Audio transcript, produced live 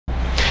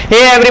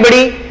Hey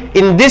everybody,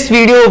 in this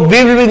video we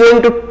will be going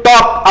to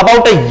talk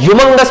about a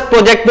humongous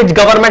project which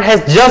government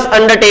has just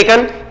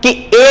undertaken कि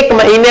एक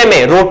महीने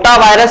में rota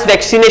virus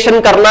vaccination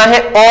करना है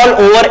all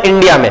over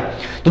India में।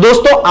 तो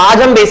दोस्तों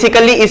आज हम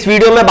बेसिकली इस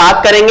वीडियो में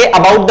बात करेंगे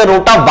अबाउट द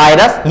रोटा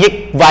वायरस,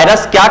 ये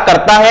वायरस क्या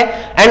करता है,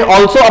 and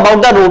also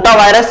about the rota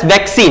virus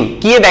vaccine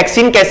कि ये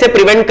वैक्सीन कैसे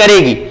प्रिवेंट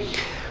करेगी।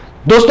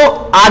 दोस्तों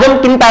आज हम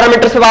किन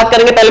पैरामीटर्स पे बात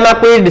करेंगे, पहले मैं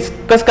आपको ये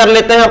डिस्कस कर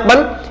लेते हैं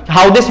अपन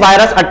हाउ दिस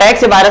वायरस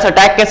अटैक्स, ये वायरस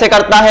अटैक कैसे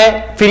करता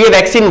है, फिर ये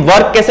वैक्सीन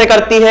वर्क कैसे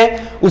करती है,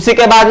 उसी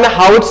के बाद में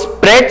how it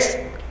spreads,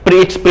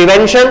 it's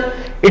prevention,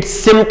 it's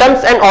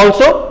symptoms and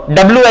also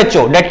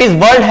WHO that is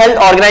world health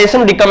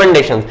organisation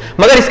recommendations.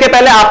 मगर इसके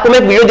पहले आपको मैं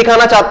एक वीडियो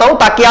दिखाना चाहता हूं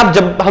ताकि आप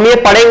जब हम ये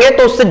पढ़ेंगे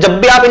तो उससे जब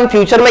भी आप इन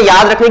फ्यूचर में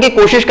याद रखने की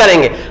कोशिश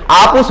करेंगे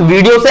आप उस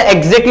वीडियो से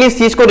एग्जैक्टली इस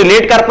चीज को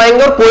रिलेट कर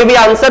पाएंगे और कोई भी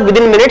आंसर विद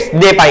इन मिनट्स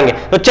दे पाएंगे।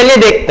 तो चलिए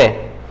देखते हैं।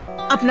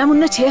 अपना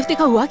मुन्ना 6 हफ्ते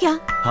का हुआ क्या?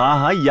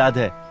 हाँ याद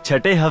है,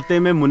 छठे हफ्ते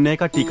में मुन्ने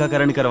का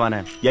टीकाकरण करवाना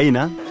है, यही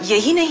ना?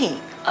 यही नहीं,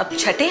 अब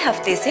छठे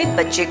हफ्ते से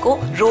बच्चे को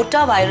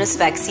रोटा वायरस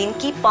वैक्सीन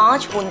की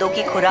 5 बूंदों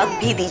की खुराक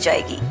भी दी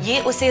जाएगी। ये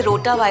उसे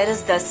रोटा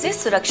वायरस 10 से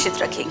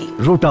सुरक्षित रखेगी।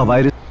 Rota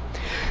virus.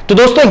 तो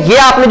दोस्तों ये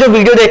आपने जो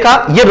वीडियो देखा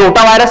ये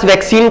रोटा वायरस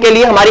वैक्सीन के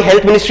लिए हमारी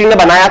हेल्थ मिनिस्ट्री ने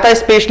बनाया था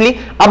स्पेशली।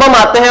 अब हम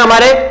आते हैं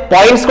हमारे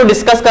पॉइंट्स को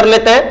डिस्कस कर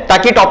लेते हैं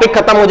ताकि टॉपिक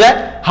खत्म हो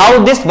जाए। हाउ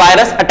दिस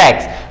वायरस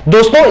अटैक्स,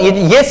 दोस्तों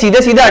ये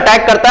सीधे सीधे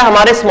अटैक करता है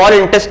हमारे स्मॉल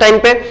इंटेस्टाइन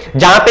पे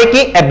जहां पे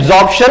कि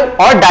एब्जॉर्प्शन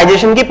और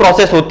डाइजेशन की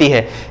प्रोसेस होती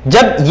है।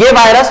 जब ये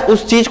वायरस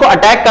उस चीज को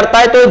अटैक करता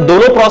है तो ये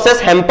दोनों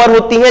प्रोसेस हैम्पर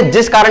होती है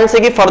जिस कारण से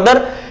कि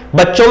फर्दर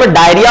बच्चों में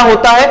डायरिया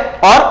होता है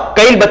और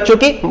कई बच्चों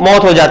की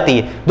मौत हो जाती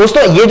है।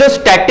 दोस्तों ये जो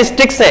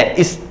स्टैटिस्टिक्स है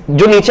इस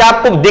जो नीचे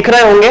आपको दिख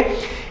रहे होंगे,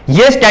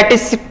 ये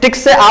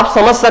स्टैटिस्टिक्स से आप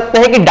समझ सकते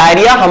हैं कि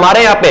डायरिया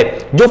हमारे यहाँ पे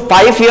जो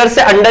 5 ईयर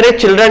से अंडर एज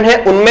चिल्ड्रन है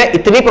उनमें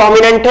इतनी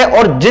प्रोमिनेंट है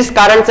और जिस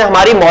कारण से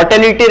हमारी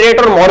मॉर्टेलिटी रेट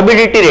और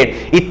मॉर्बिडिटी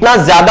रेट इतना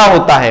ज्यादा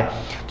होता है।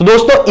 तो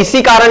दोस्तों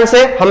इसी कारण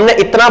से हमने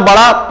इतना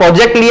बड़ा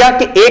प्रोजेक्ट लिया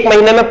कि एक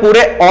महीने में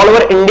पूरे ऑल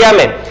ओवर इंडिया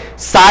में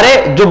सारे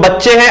जो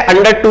बच्चे हैं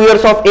अंडर 2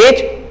 ईयर्स ऑफ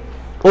एज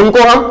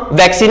उनको हम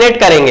वैक्सीनेट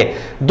करेंगे।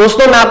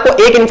 दोस्तों मैं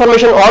आपको एक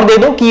इंफॉर्मेशन और दे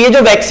दूं कि ये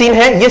जो वैक्सीन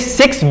है ये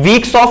 6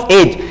 वीक्स ऑफ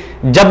एज,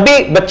 जब भी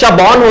बच्चा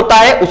बॉर्न होता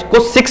है उसको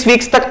 6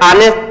 वीक्स तक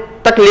आने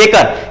तक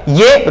लेकर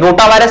ये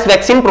रोटा वायरस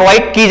वैक्सीन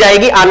प्रोवाइड की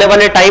जाएगी आने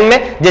वाले टाइम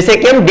में। जैसे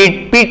कि हम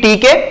DPT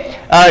के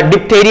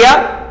डिप्थेरिया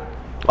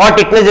और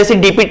टिटनेस जैसी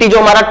DPT जो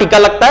हमारा टीका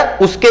लगता है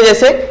उसके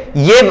जैसे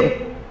ये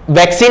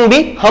वैक्सीन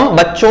भी हम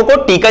बच्चों को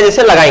टीका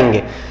जैसे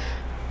लगाएंगे।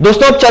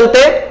 दोस्तों अब चलते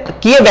हैं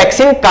कि ये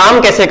वैक्सीन काम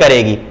कैसे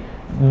करेगी।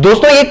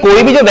 दोस्तों ये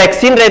कोई भी जो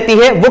वैक्सीन रहती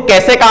है वो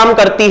कैसे काम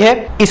करती है,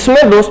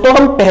 इसमें दोस्तों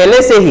हम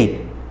पहले से ही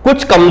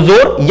कुछ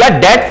कमजोर या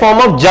डेड फॉर्म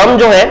ऑफ जर्म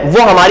जो है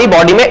वो हमारी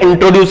बॉडी में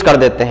इंट्रोड्यूस कर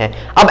देते हैं।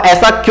 अब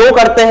ऐसा क्यों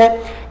करते हैं?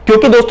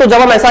 क्योंकि दोस्तों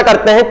जब हम ऐसा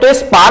करते हैं तो ये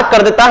स्पार्क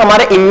कर देता है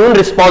हमारे इम्यून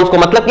रिस्पॉन्स को,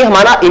 मतलब कि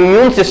हमारा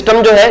इम्यून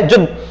सिस्टम जो है जो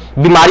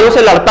बीमारियों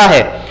से लड़ता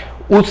है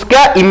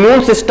उसका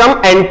इम्यून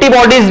सिस्टम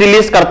एंटीबॉडीज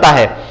रिलीज करता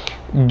है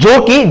जो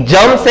कि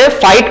जर्म से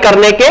फाइट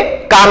करने के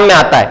काम में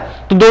आता है।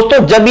 तो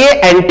दोस्तों जब ये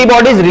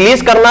एंटीबॉडीज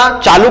रिलीज करना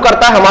चालू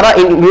करता है हमारा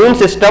इम्यून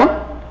सिस्टम,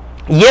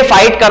 ये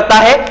फाइट करता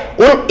है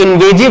उन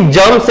इन्वेजिव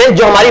जर्म से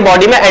जो हमारी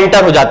बॉडी में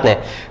एंटर हो जाते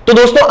हैं। तो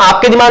दोस्तों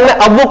आपके दिमाग में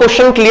अब वो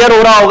क्वेश्चन क्लियर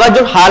हो रहा होगा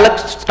जो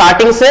हालत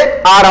स्टार्टिंग से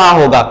आ रहा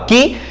होगा कि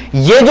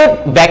ये जो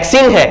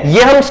वैक्सीन है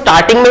ये हम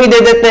स्टार्टिंग में ही दे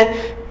देते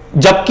हैं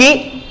जबकि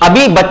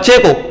अभी बच्चे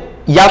को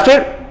या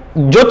फिर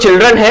जो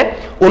चिल्ड्रन है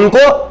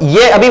उनको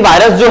ये अभी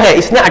वायरस जो है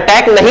इसने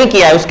अटैक नहीं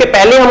किया है, उसके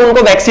पहले हम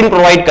उनको वैक्सीन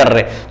प्रोवाइड कर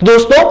रहे हैं। तो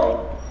दोस्तों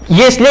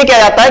ये इसलिए किया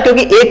जाता है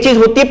क्योंकि एक चीज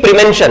होती है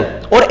प्रिवेंशन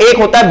और एक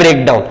होता है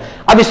ब्रेकडाउन।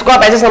 अब इसको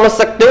आप ऐसे समझ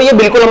सकते हो ये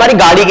बिल्कुल हमारी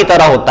गाड़ी की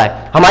तरह होता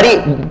है हमारी,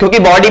 क्योंकि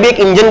बॉडी भी एक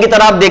इंजन की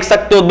तरह आप देख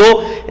सकते हो,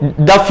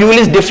 दो the fuel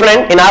is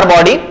different in our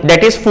body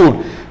that is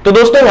food. तो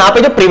दोस्तों यहां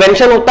पे जो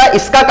प्रिवेंशन होता है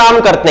इसका काम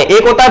करते हैं,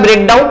 एक होता है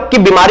ब्रेकडाउन कि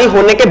बीमारी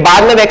होने के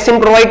बाद में वैक्सीन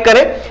प्रोवाइड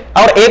करें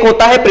और एक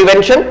होता है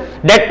prevention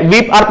that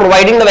we are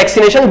providing the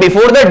vaccination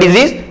before the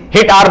disease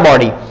hit our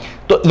body.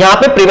 तो यहां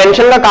पे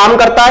प्रिवेंशन का काम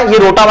करता है ये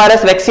रोटा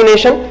वायरस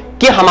वैक्सीनेशन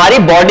कि हमारी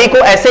बॉडी को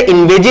ऐसे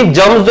इन्वेजिव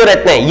जर्म्स जो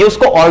रहते हैं ये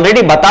उसको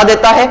ऑलरेडी बता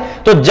देता है।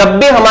 तो जब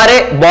भी हमारे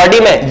बॉडी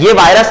में ये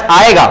वायरस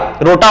आएगा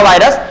रोटा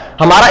वायरस,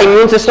 हमारा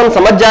इम्यून सिस्टम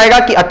समझ जाएगा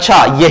कि अच्छा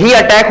यही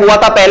अटैक हुआ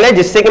था पहले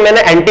जिससे कि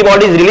मैंने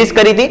एंटीबॉडीज रिलीज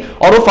करी थी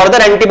और वो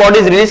फर्दर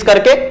एंटीबॉडीज रिलीज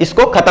करके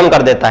इसको खत्म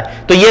कर देता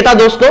है। तो ये था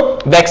दोस्तों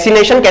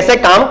वैक्सीनेशन कैसे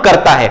काम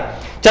करता है।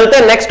 चलते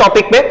हैं नेक्स्ट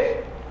टॉपिक पे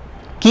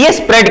कि ये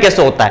स्प्रेड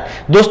कैसे होता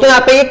है। दोस्तों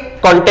यहाँ पे एक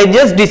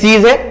कॉन्टेजियस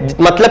डिसीज है,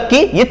 मतलब कि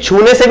ये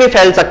छूने से भी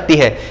फैल सकती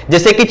है,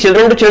 जैसे कि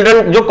चिल्ड्रन टू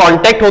चिल्ड्रन जो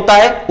कांटेक्ट होता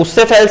है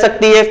उससे फैल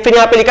सकती है। फिर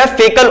यहाँ पे लिखा है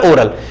फेकल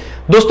ओरल।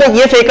 दोस्तों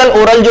ये फेकल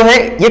ओरल जो है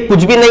ये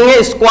कुछ भी नहीं है,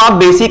 इसको आप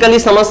बेसिकली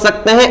समझ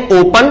सकते हैं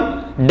ओपन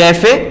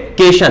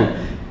डेफेकेशन।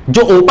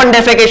 जो ओपन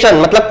डेफेकेशन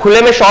मतलब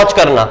खुले में शौच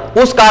करना,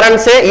 उस कारण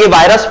से ये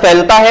वायरस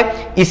फैलता है।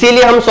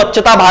 इसीलिए हम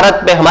स्वच्छता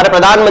भारत पे हमारे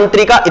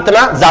प्रधानमंत्री का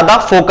इतना ज्यादा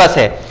फोकस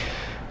है।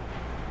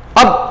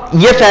 अब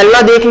ये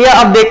फैलना देख लिया,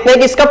 अब देखते हैं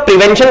कि इसका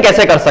प्रिवेंशन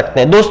कैसे कर सकते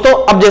हैं। दोस्तों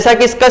अब जैसा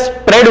कि इसका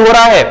स्प्रेड हो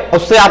रहा है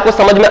उससे आपको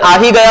समझ में आ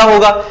ही गया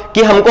होगा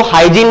कि हमको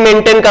हाइजीन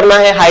मेंटेन करना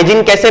है।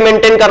 हाइजीन कैसे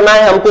मेंटेन करना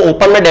है? हमको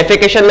ओपन में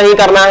डेफिकेशन नहीं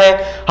करना है,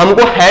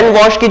 हमको हैंड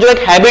वॉश की जो एक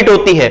हैबिट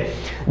होती है,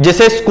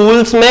 जैसे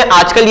स्कूल्स में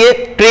आजकल ये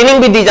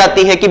ट्रेनिंग भी दी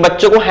जाती है कि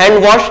बच्चों को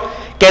हैंड वॉश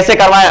कैसे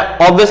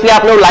करवाएं। ऑब्वियसली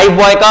आपने लाइफ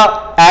बॉय का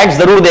एड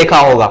जरूर देखा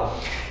होगा।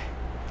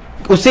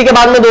 उसी के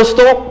बाद में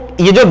दोस्तों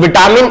ये जो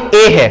विटामिन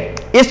ए है,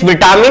 इस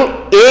विटामिन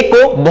ए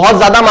को बहुत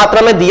ज्यादा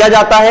मात्रा में दिया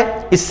जाता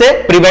है इससे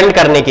प्रिवेंट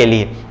करने के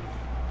लिए।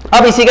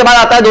 अब इसी के बाद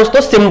आता है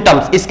दोस्तों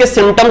सिम्टम्स। इसके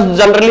सिम्टम्स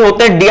जनरली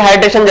होते हैं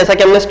डिहाइड्रेशन, जैसा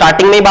कि हमने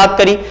स्टार्टिंग में ही बात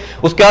करी।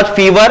 उसके बाद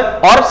फीवर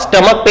और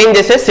स्टमक पेन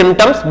जैसे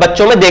सिम्टम्स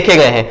बच्चों में देखे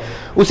गए हैं।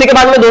 उसी के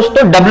बाद में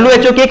दोस्तों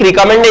WHO की एक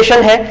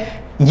रिकमेंडेशन है,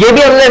 ये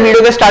भी हमने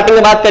वीडियो के स्टार्टिंग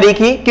में बात करी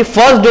थी कि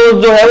फर्स्ट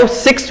डोज जो है वो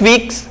 6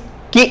 वीक्स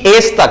की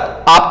एज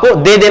तक आपको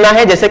दे देना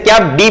है, जैसे कि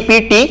आप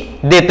DPT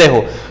देते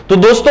हो। तो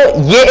दोस्तों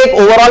ये एक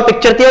ओवरऑल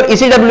पिक्चर थी और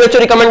इसी WHO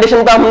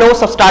रिकमेंडेशन का हमने वो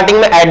सब स्टार्टिंग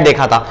में ऐड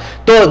देखा था।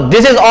 तो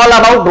this is all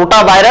about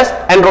rotavirus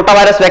and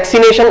rotavirus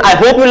vaccination. I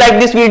hope you like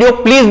this video.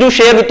 Please do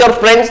share with your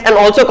friends and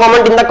also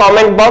comment in the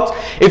comment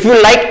box if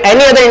you like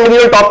any other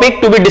individual topic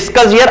to be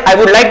discussed here. I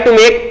would like to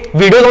make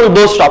videos on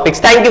those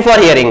topics. Thank you for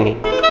hearing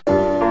me.